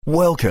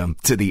Welcome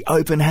to the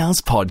Open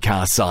House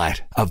podcast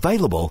site,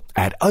 available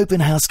at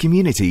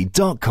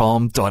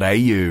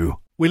openhousecommunity.com.au.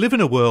 We live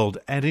in a world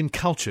and in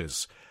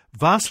cultures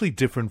vastly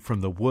different from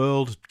the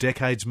world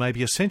decades,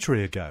 maybe a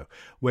century ago,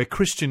 where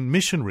Christian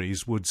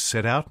missionaries would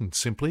set out and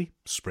simply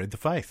spread the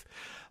faith.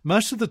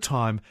 Most of the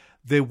time,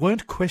 there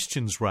weren't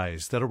questions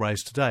raised that are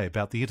raised today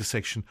about the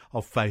intersection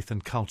of faith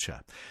and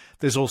culture.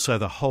 There's also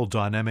the whole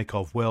dynamic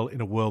of, well,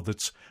 in a world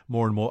that's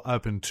more and more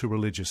open to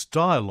religious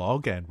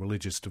dialogue and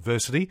religious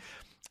diversity,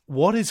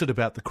 what is it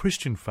about the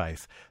Christian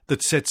faith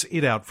that sets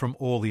it out from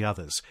all the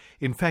others?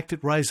 In fact,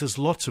 it raises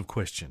lots of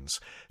questions.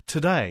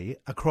 Today,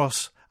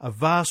 across a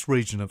vast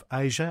region of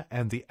Asia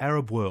and the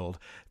Arab world,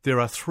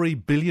 there are 3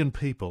 billion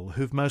people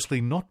who've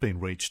mostly not been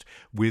reached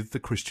with the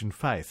Christian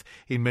faith.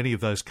 In many of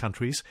those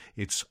countries,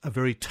 it's a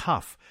very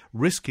tough,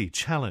 risky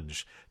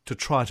challenge to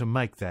try to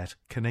make that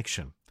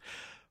connection.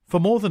 For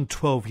more than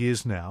 12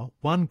 years now,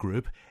 one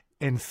group,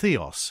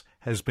 Entheos,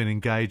 has been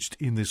engaged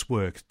in this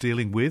work,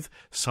 dealing with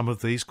some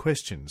of these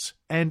questions.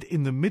 And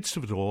in the midst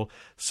of it all,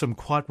 some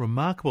quite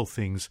remarkable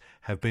things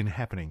have been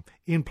happening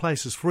in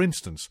places, for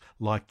instance,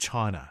 like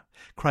China.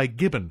 Craig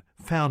Gibbon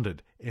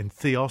founded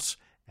Entheos,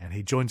 and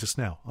he joins us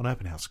now on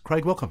Open House.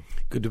 Craig, welcome.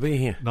 Good to be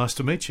here. Nice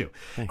to meet you.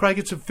 Thanks. Craig,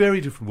 it's a very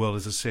different world,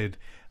 as I said,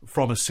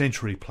 from a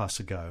century plus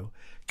ago.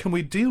 Can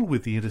we deal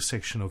with the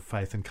intersection of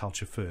faith and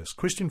culture first?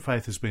 Christian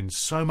faith has been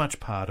so much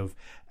part of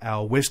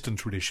our Western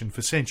tradition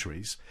for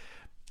centuries,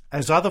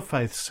 as other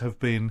faiths have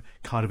been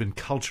kind of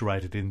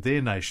enculturated in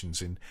their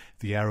nations, in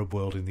the Arab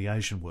world, in the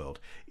Asian world.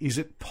 Is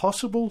it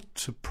possible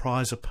to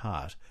prize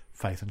apart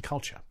faith and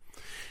culture?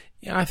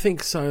 Yeah, I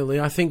think so,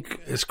 Lee. I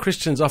think as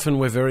Christians often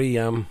we're very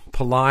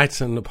polite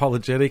and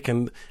apologetic,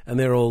 and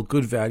they're all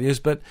good values.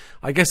 But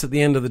I guess at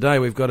the end of the day,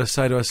 we've got to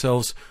say to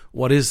ourselves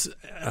what is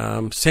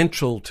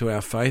central to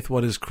our faith,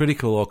 what is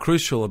critical or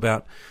crucial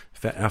about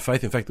our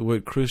faith. In fact, the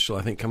word crucial,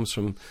 I think, comes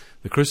from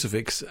the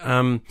crucifix.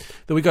 That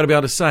we've got to be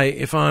able to say,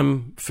 if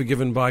I'm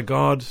forgiven by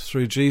God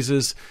through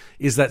Jesus,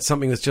 is that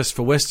something that's just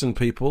for Western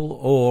people,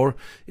 or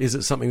is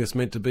it something that's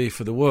meant to be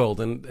for the world?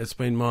 And it's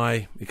been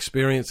my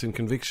experience and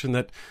conviction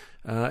that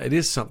it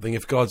is something.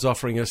 If God's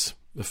offering us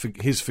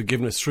his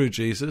forgiveness through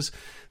Jesus,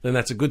 then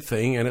that's a good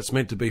thing, and it's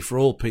meant to be for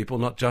all people,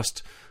 not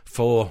just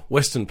for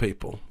Western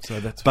people.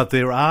 But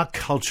there are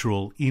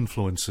cultural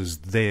influences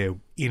there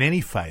in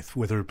any faith,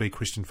 whether it be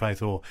Christian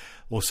faith or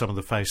some of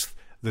the faiths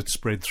that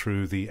spread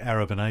through the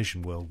Arab and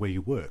Asian world where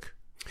you work.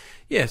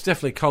 Yes,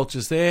 definitely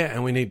culture's there,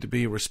 and we need to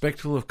be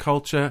respectful of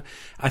culture.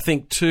 I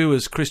think, too,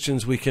 as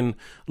Christians, we can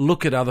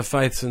look at other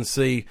faiths and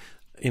see,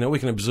 we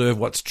can observe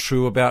what's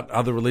true about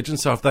other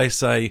religions. So if they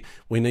say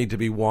we need to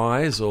be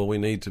wise or we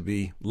need to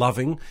be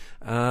loving,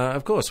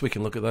 of course we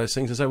can look at those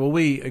things and say, well,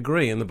 we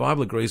agree, and the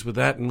Bible agrees with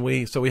that,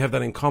 and so we have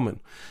that in common.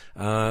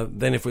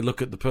 Then if we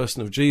look at the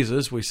person of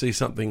Jesus, we see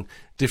something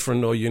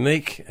different or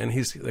unique, and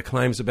the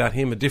claims about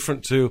him are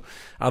different to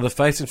other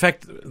faiths. In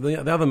fact,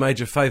 the other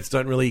major faiths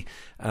don't really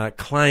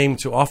claim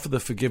to offer the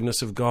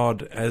forgiveness of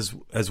God as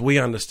we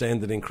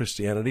understand it in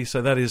Christianity.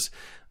 So that is,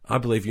 I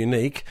believe,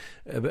 unique,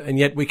 and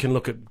yet we can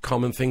look at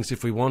common things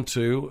if we want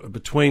to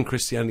between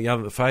Christianity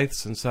and other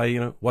faiths and say,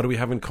 what do we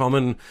have in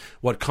common,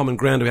 what common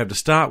ground do we have to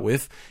start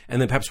with,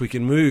 and then perhaps we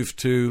can move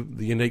to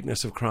the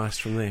uniqueness of Christ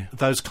from there.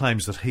 Those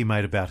claims that he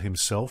made about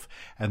himself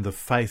and the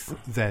faith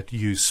that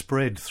you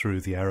spread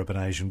through the Arab and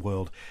Asian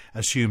world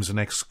assumes an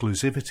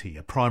exclusivity,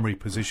 a primary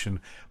position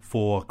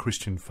for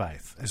Christian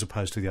faith as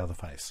opposed to the other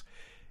faiths.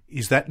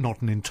 Is that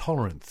not an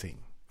intolerant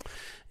thing?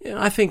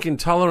 Yeah, I think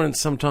intolerance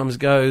sometimes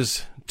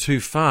goes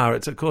too far.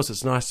 Of course,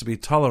 it's nice to be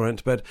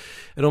tolerant, but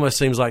it almost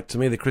seems like to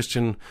me the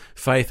Christian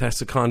faith has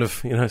to kind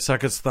of,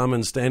 suck its thumb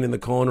and stand in the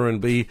corner and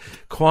be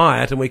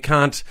quiet, and we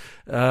can't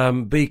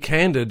be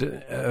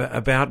candid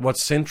about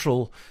what's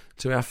central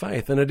to our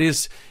faith. And it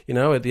is,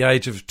 at the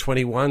age of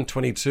 21,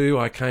 22,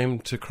 I came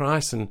to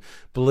Christ and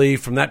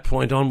believed from that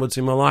point onwards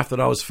in my life that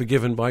I was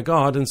forgiven by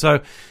God. And so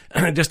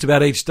just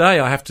about each day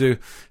I have to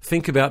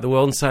think about the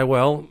world and say,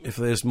 well, if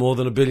there's more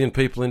than 1 billion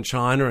people in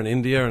China and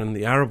India and in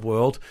the Arab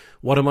world,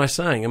 what am I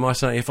saying? Am I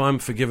saying if I'm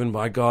forgiven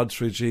by God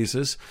through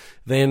Jesus,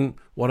 then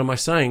what am I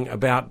saying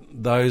about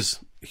those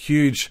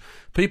huge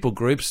people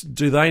groups?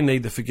 Do they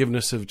need the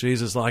forgiveness of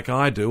Jesus like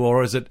I do,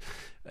 or is it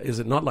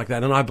not like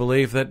that? And I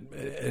believe that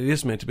it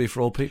is meant to be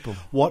for all people.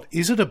 What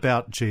is it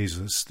about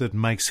Jesus that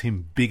makes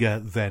him bigger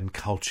than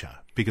culture?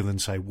 Bigger than,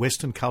 say,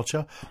 Western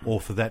culture, or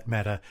for that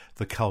matter,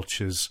 the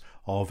cultures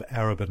of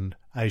Arab and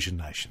Asian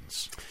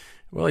nations?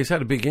 Well, he's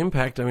had a big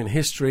impact. I mean,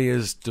 history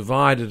is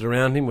divided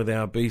around him with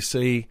our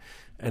BC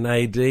and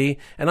AD.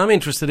 And I'm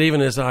interested, even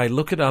as I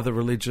look at other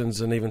religions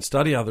and even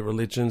study other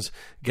religions,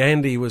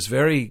 Gandhi was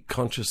very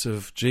conscious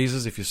of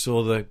Jesus. If you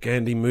saw the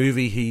Gandhi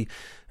movie, he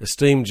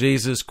esteemed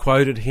Jesus,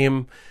 quoted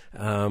him.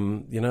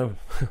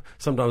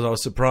 Sometimes I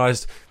was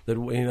surprised that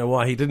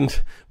why he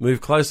didn't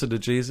move closer to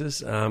Jesus.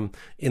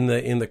 In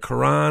the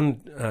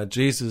Quran,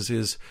 Jesus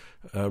is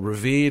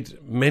revered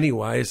many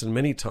ways and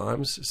many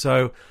times.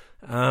 So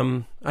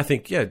I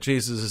think,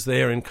 Jesus is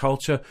there in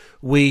culture.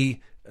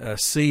 We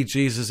see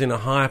Jesus in a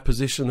higher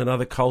position than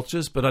other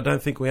cultures, but I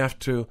don't think we have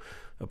to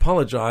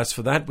apologise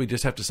for that. We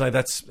just have to say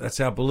that's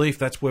our belief,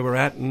 that's where we're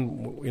at,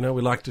 and we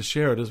like to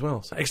share it as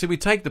well. So actually, we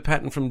take the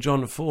pattern from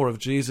John 4 of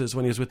Jesus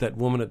when he was with that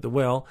woman at the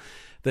well,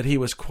 that he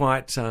was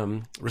quite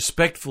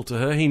respectful to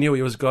her. He knew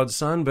he was God's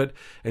son,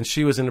 and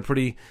she was in a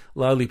pretty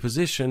lowly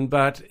position,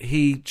 but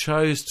he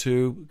chose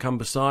to come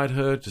beside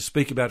her to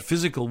speak about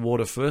physical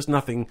water first,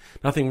 nothing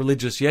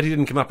religious yet. He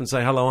didn't come up and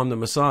say, "Hello, I'm the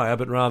Messiah,"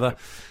 but rather,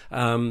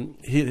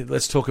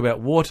 let's talk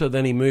about water.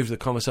 Then he moved the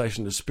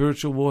conversation to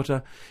spiritual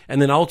water,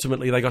 and then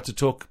ultimately they got to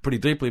talk pretty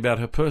deeply about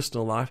her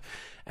personal life.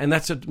 And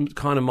that's a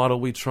kind of model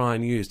we try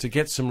and use to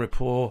get some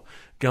rapport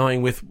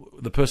going with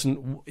the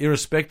person,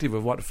 irrespective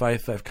of what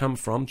faith they've come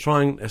from.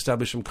 Try and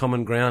establish some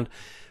common ground.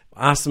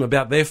 Ask them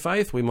about their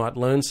faith. We might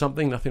learn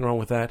something. Nothing wrong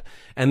with that.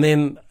 And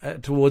then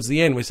towards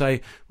the end, we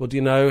say, well,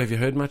 have you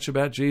heard much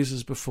about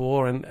Jesus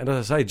before? And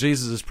as I say,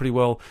 Jesus is pretty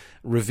well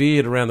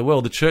revered around the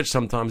world. The church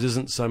sometimes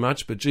isn't so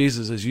much, but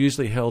Jesus is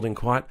usually held in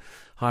quite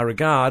high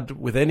regard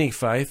with any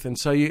faith. And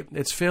so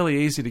it's fairly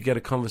easy to get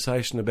a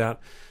conversation about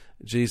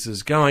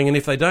Jesus going, and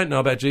if they don't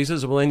know about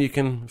Jesus, well, then you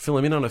can fill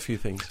them in on a few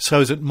things. So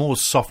is it more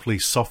softly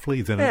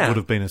than it would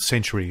have been a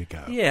century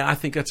ago? Yeah, I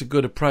think that's a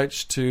good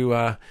approach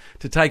to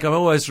take. I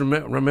always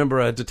remember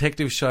a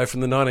detective show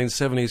from the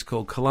 1970s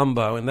called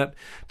Columbo, and that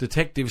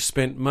detective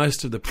spent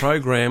most of the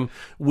program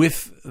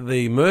with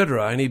the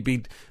murderer, and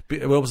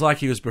it was like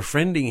he was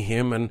befriending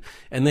him, and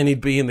then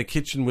he'd be in the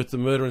kitchen with the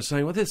murderer and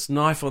saying, well, this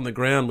knife on the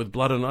ground with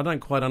blood on it, I don't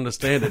quite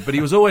understand it. But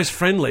he was always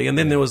friendly, and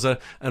then there was an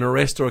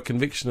arrest or a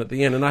conviction at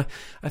the end. And I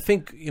think,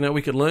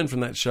 we could learn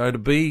from that show to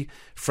be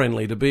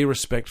friendly, to be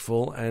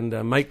respectful,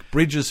 and make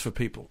bridges for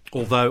people.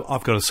 Although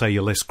I've got to say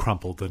you're less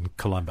crumpled than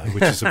Columbo,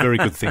 which is a very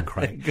good thing,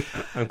 Craig.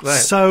 I'm glad.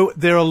 So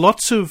there are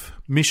lots of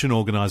mission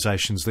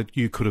organisations that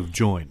you could have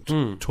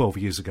joined 12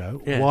 years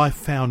ago. Yeah. Why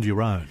found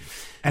your own?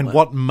 And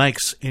what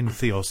makes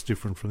Entheos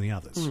different from the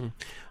others?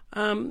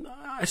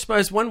 I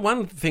suppose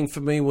one thing for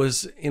me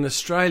was in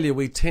Australia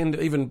we tend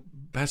to, even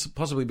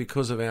possibly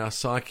because of our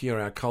psyche or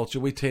our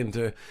culture, we tend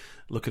to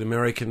look at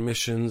American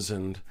missions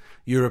and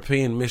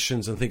European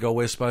missions and think,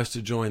 we're supposed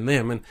to join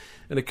them. And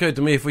it occurred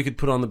to me, if we could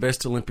put on the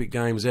best Olympic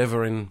Games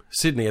ever in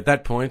Sydney at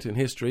that point in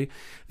history,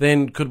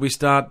 then could we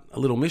start a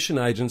little mission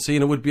agency?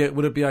 And would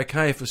it be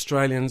okay if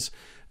Australians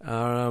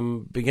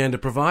began to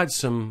provide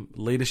some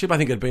leadership? I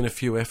think there had been a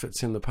few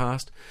efforts in the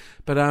past.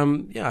 But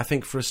I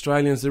think for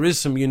Australians there is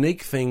some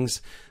unique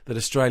things that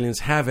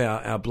Australians have,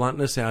 our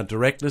bluntness, our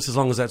directness, as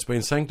long as that's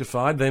been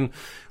sanctified, then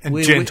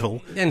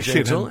gentle and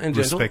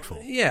respectful.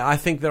 Yeah, I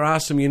think there are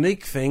some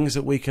unique things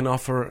that we can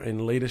offer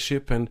in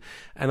leadership, and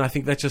I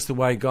think that's just the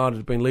way God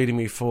had been leading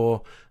me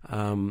for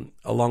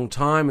a long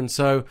time. And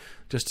so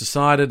just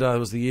decided, it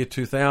was the year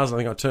 2000, I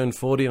think I turned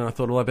 40, and I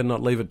thought, I better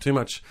not leave it too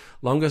much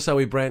longer. So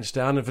we branched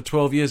out, and for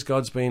 12 years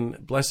God's been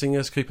blessing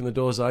us, keeping the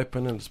doors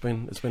open, and it's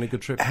been a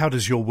good trip. How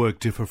does your work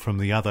differ from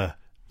the other,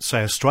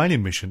 say,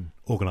 Australian mission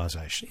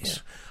organisations?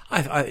 Yeah.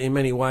 I, in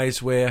many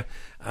ways, we're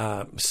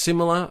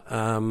similar.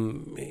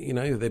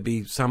 There'd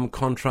be some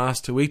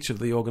contrast to each of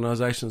the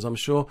organisations, I'm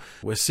sure.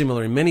 We're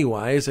similar in many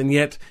ways, and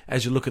yet,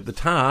 as you look at the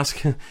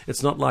task,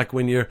 it's not like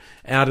when you're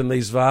out in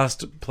these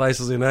vast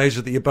places in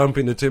Asia that you bump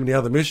into too many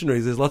other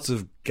missionaries. There's lots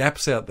of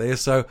gaps out there,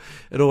 so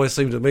it always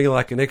seemed to me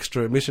like an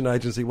extra mission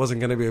agency wasn't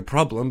going to be a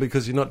problem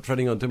because you're not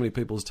treading on too many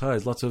people's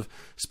toes. Lots of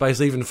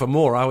space even for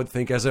more, I would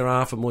think, as there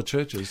are for more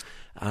churches.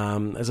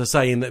 As I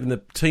say, in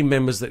the team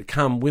members that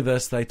come with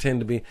us, they tend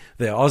to be,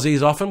 they're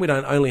Aussies often. We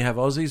don't only have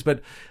Aussies,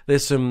 but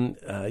there's some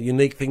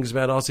unique things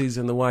about Aussies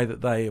in the way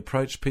that they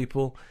approach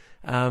people.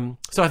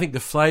 So I think the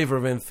flavour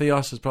of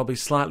Entheos is probably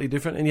slightly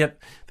different, and yet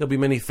there'll be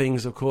many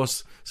things, of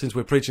course, since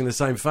we're preaching the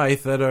same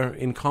faith, that are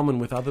in common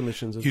with other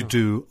missions as well. You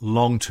do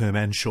long-term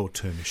and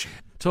short-term mission.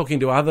 Talking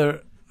to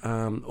other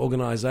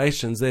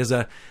organisations, there's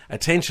a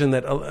tension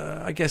that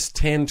I guess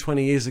 10,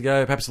 20 years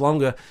ago, perhaps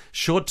longer,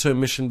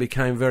 short-term mission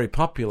became very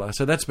popular.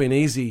 So that's been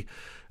easy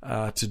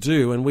to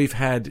do, and we've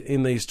had,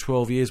 in these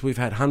 12 years, we've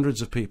had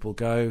hundreds of people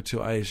go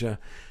to Asia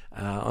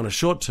on a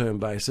short-term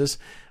basis.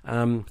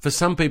 For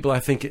some people, I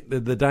think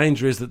the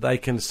danger is that they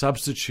can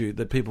substitute,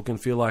 that people can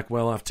feel like,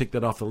 well, I've ticked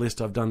that off the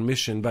list, I've done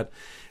mission. But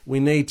we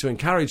need to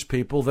encourage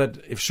people that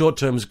if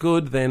short-term's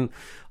good, then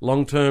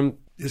long-term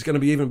is going to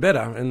be even better.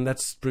 And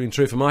that's been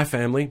true for my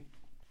family.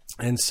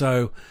 And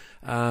so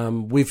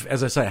we've,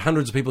 as I say,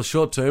 hundreds of people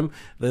short-term.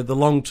 The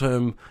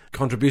long-term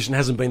contribution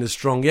hasn't been as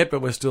strong yet,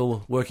 but we're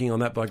still working on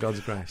that by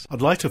God's grace.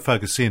 I'd like to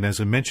focus in, as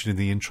I mentioned in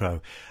the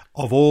intro,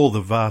 of all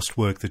the vast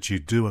work that you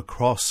do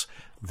across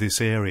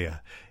this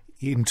area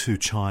into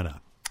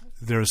China.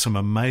 There are some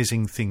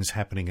amazing things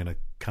happening in a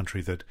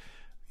country that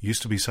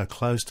used to be so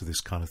close to this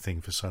kind of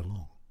thing for so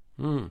long.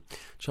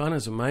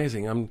 China's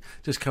amazing.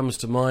 Just comes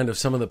to mind of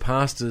some of the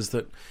pastors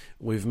that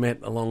we've met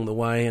along the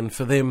way, and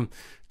for them,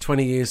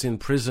 20 years in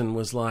prison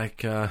was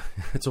like,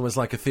 it's almost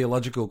like a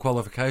theological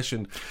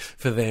qualification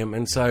for them.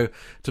 And so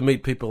to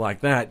meet people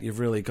like that, you've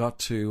really got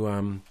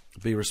to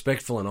be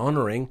respectful and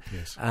honouring.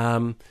 Yes.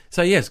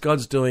 So yes,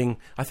 God's doing,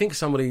 I think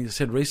somebody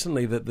said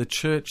recently that the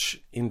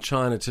church in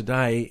China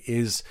today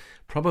is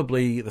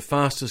probably the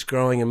fastest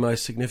growing and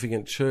most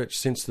significant church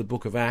since the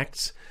book of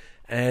Acts.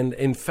 And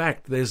in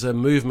fact, there's a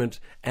movement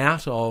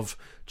out of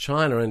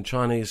China, and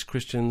Chinese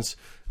Christians,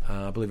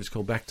 I believe it's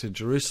called Back to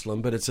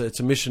Jerusalem, but it's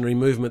a missionary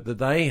movement that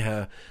they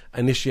are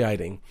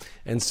initiating.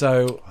 And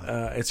so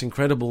it's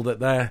incredible that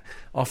they're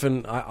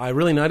often, I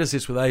really notice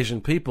this with Asian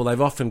people,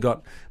 they've often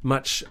got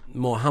much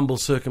more humble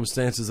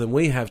circumstances than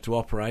we have to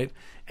operate,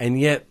 and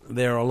yet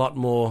they're a lot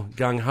more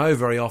gung-ho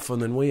very often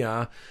than we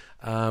are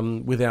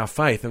with our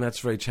faith, and that's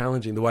very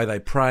challenging. The way they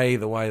pray,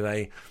 the way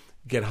they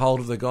get hold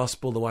of the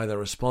gospel, the way they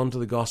respond to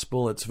the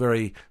gospel, it's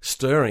very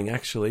stirring,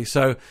 actually.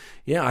 So,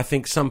 yeah, I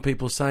think some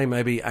people say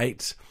maybe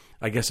 8,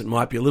 I guess it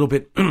might be a little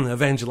bit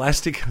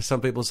evangelistic,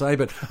 some people say,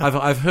 but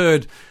I've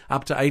heard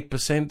up to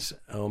 8%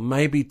 or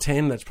maybe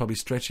 10, that's probably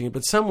stretching it,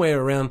 but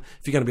somewhere around,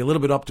 if you're going to be a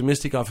little bit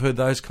optimistic, I've heard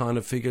those kind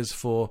of figures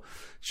for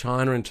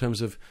China in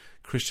terms of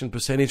Christian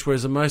percentage,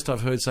 whereas the most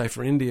I've heard, say,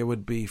 for India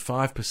would be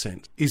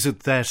 5%. Is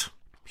it that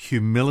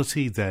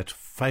humility, that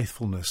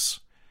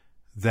faithfulness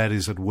that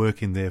is at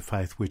work in their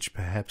faith, which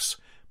perhaps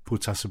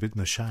puts us a bit in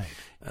the shade?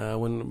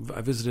 When I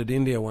visited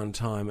India one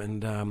time,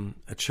 and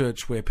a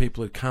church where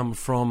people had come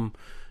from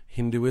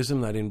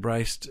Hinduism, they'd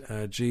embraced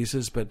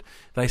Jesus, but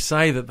they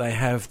say that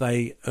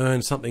they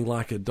earn something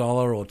like $1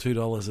 or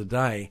 $2 a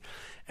day.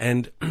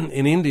 And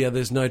in India,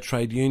 there's no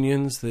trade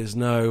unions, there's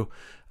no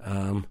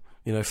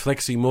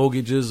flexi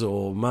mortgages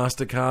or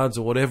MasterCards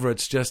or whatever.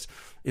 It's just,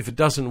 if it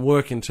doesn't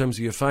work in terms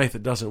of your faith,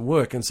 it doesn't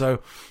work. And so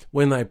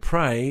when they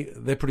pray,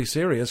 they're pretty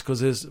serious,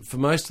 because for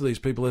most of these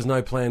people, there's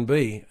no plan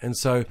B. And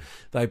so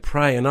they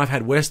pray. And I've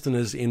had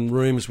Westerners in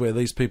rooms where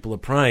these people are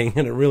praying,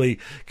 and it really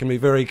can be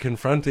very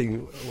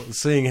confronting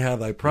seeing how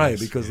they pray,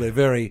 because they're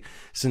very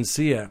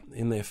sincere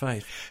in their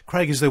faith.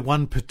 Craig, is there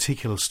one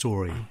particular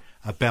story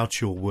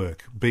about your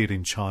work, be it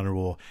in China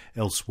or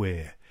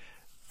elsewhere,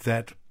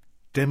 that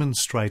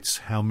demonstrates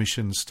how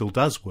mission still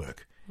does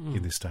work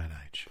in this day and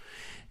age?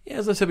 Yeah,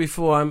 as I said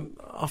before, I'm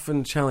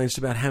often challenged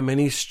about how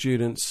many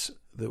students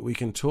that we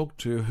can talk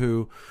to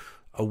who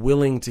are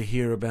willing to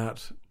hear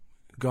about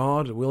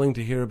God, willing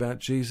to hear about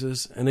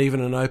Jesus, and even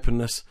an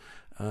openness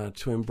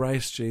to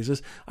embrace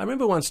Jesus. I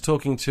remember once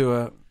talking to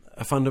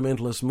a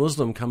fundamentalist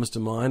Muslim, comes to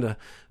mind, a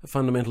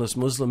fundamentalist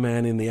Muslim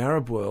man in the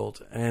Arab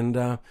world,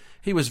 and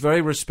he was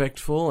very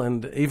respectful,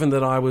 and even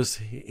that I was,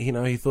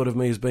 he thought of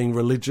me as being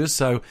religious,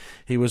 so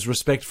he was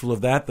respectful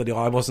of that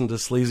I wasn't a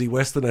sleazy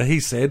Westerner, he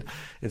said,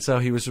 and so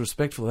he was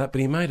respectful of that.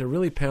 But he made a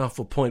really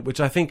powerful point,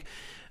 which I think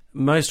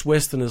most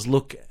Westerners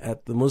look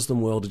at the Muslim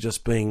world as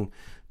just being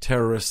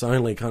terrorists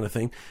only kind of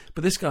thing.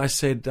 But this guy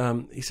said,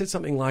 he said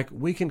something like,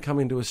 we can come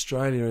into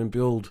Australia and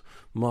build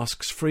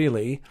mosques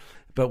freely,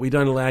 but we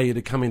don't allow you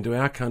to come into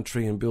our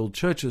country and build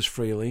churches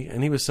freely.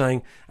 And he was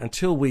saying,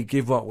 until we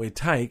give what we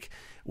take,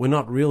 we're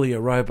not really a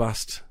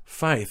robust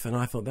faith. And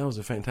I thought that was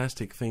a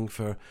fantastic thing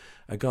for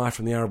a guy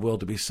from the Arab world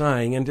to be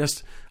saying, and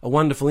just a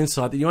wonderful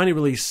insight that you only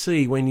really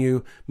see when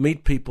you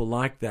meet people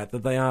like that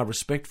they are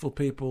respectful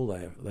people,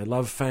 they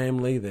love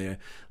family, they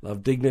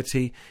love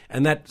dignity.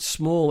 And that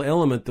small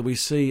element that we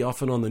see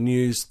often on the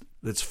news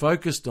that's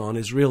focused on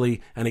is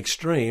really an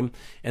extreme,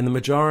 and the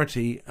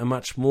majority are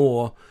much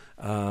more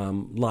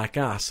like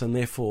us, and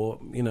therefore,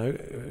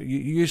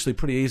 usually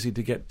pretty easy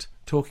to get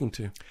talking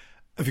to.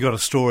 Have you got a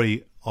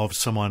story of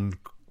someone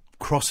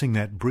crossing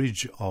that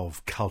bridge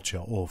of culture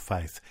or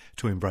faith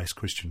to embrace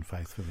Christian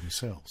faith for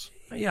themselves?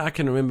 Yeah, I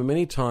can remember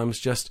many times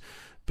just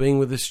being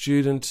with a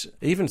student,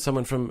 even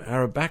someone from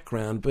Arab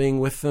background, being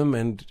with them,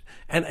 and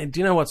do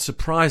you know what's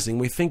surprising?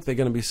 We think they're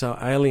going to be so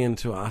alien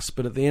to us,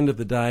 but at the end of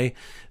the day,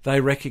 they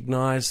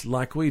recognise,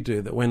 like we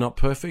do, that we're not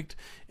perfect.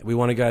 We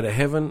want to go to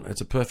heaven. It's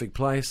a perfect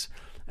place.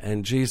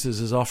 And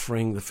Jesus is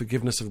offering the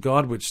forgiveness of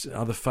God, which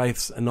other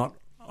faiths are not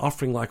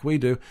offering like we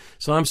do.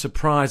 So I'm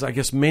surprised. I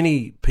guess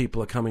many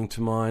people are coming to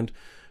mind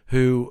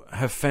who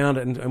have found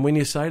it. And when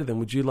you say to them,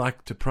 would you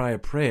like to pray a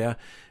prayer,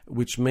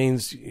 which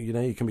means,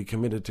 you can be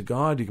committed to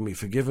God, you can be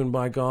forgiven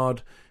by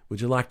God,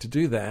 would you like to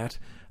do that?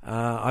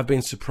 I've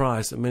been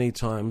surprised that many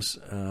times,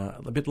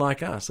 a bit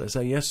like us, they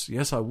say,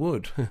 yes, I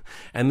would.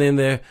 And then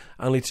they're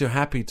only too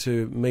happy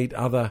to meet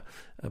other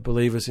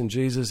believers in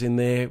Jesus in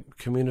their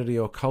community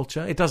or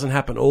culture. It doesn't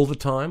happen all the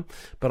time,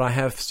 but I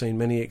have seen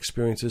many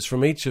experiences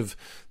from each of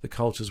the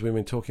cultures we've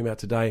been talking about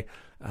today,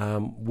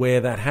 where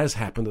that has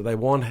happened,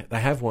 that they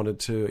have wanted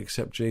to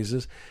accept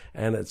Jesus,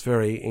 and it's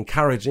very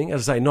encouraging.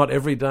 As I say, not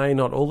every day,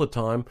 not all the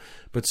time,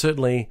 but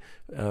certainly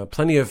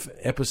plenty of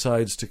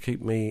episodes to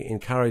keep me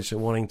encouraged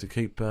and wanting to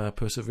keep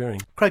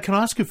persevering. Craig, can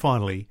I ask you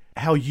finally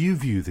how you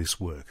view this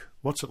work?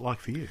 What's it like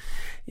for you?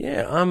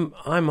 Yeah,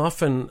 I'm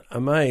often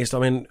amazed. I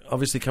mean,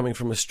 obviously coming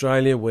from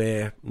Australia,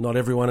 where not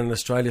everyone in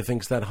Australia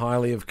thinks that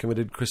highly of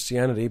committed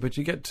Christianity, but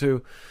you get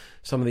to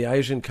some of the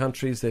Asian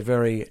countries, they're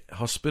very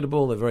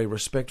hospitable, they're very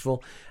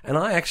respectful. And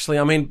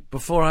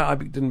before I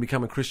didn't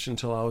become a Christian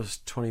until I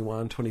was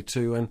 21,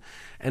 22,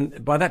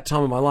 and by that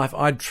time in my life,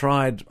 I'd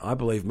tried, I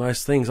believe,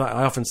 most things.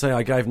 I often say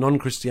I gave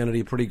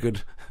non-Christianity a pretty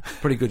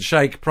good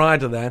shake prior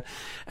to that.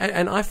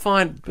 And I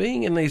find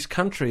being in these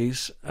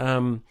countries,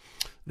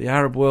 the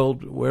Arab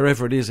world,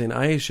 wherever it is in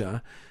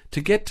Asia,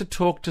 to get to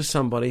talk to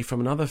somebody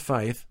from another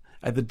faith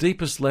at the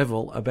deepest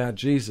level about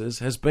Jesus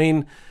has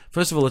been,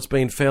 first of all, it's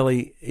been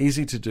fairly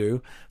easy to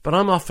do, but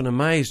I'm often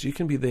amazed. You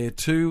can be there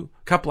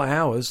couple of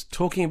hours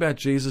talking about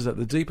Jesus at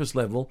the deepest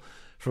level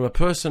from a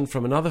person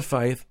from another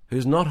faith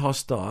who's not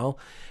hostile.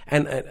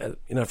 And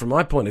from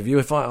my point of view,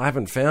 if I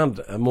haven't found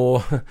a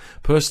more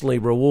personally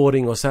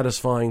rewarding or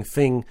satisfying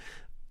thing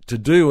to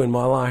do in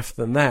my life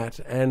than that.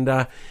 And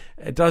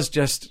it does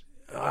just,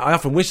 I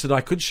often wish that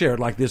I could share it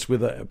like this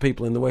with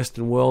people in the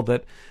Western world,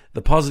 that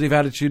the positive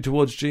attitude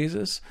towards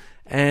Jesus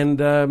and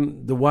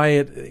the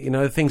way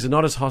things are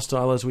not as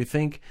hostile as we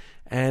think,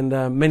 and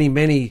many,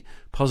 many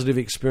positive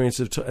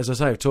experiences, as I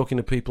say, of talking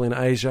to people in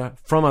Asia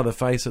from other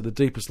faiths at the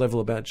deepest level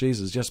about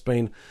Jesus. Just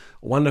been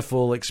a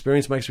wonderful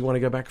experience, makes me want to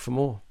go back for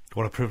more.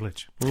 What a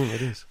privilege.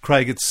 It is.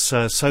 Craig, it's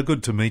so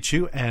good to meet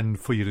you and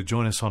for you to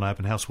join us on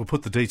Open House. We'll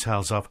put the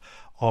details up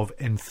of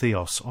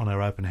Entheos on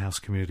our Open House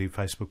community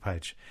Facebook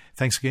page.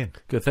 Thanks again.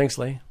 Good. Thanks,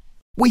 Lee.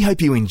 We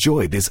hope you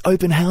enjoyed this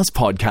Open House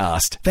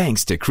podcast,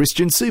 thanks to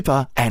Christian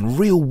Super and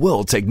Real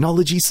World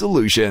Technology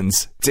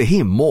Solutions. To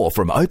hear more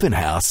from Open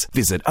House,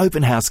 visit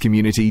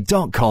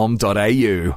openhousecommunity.com.au.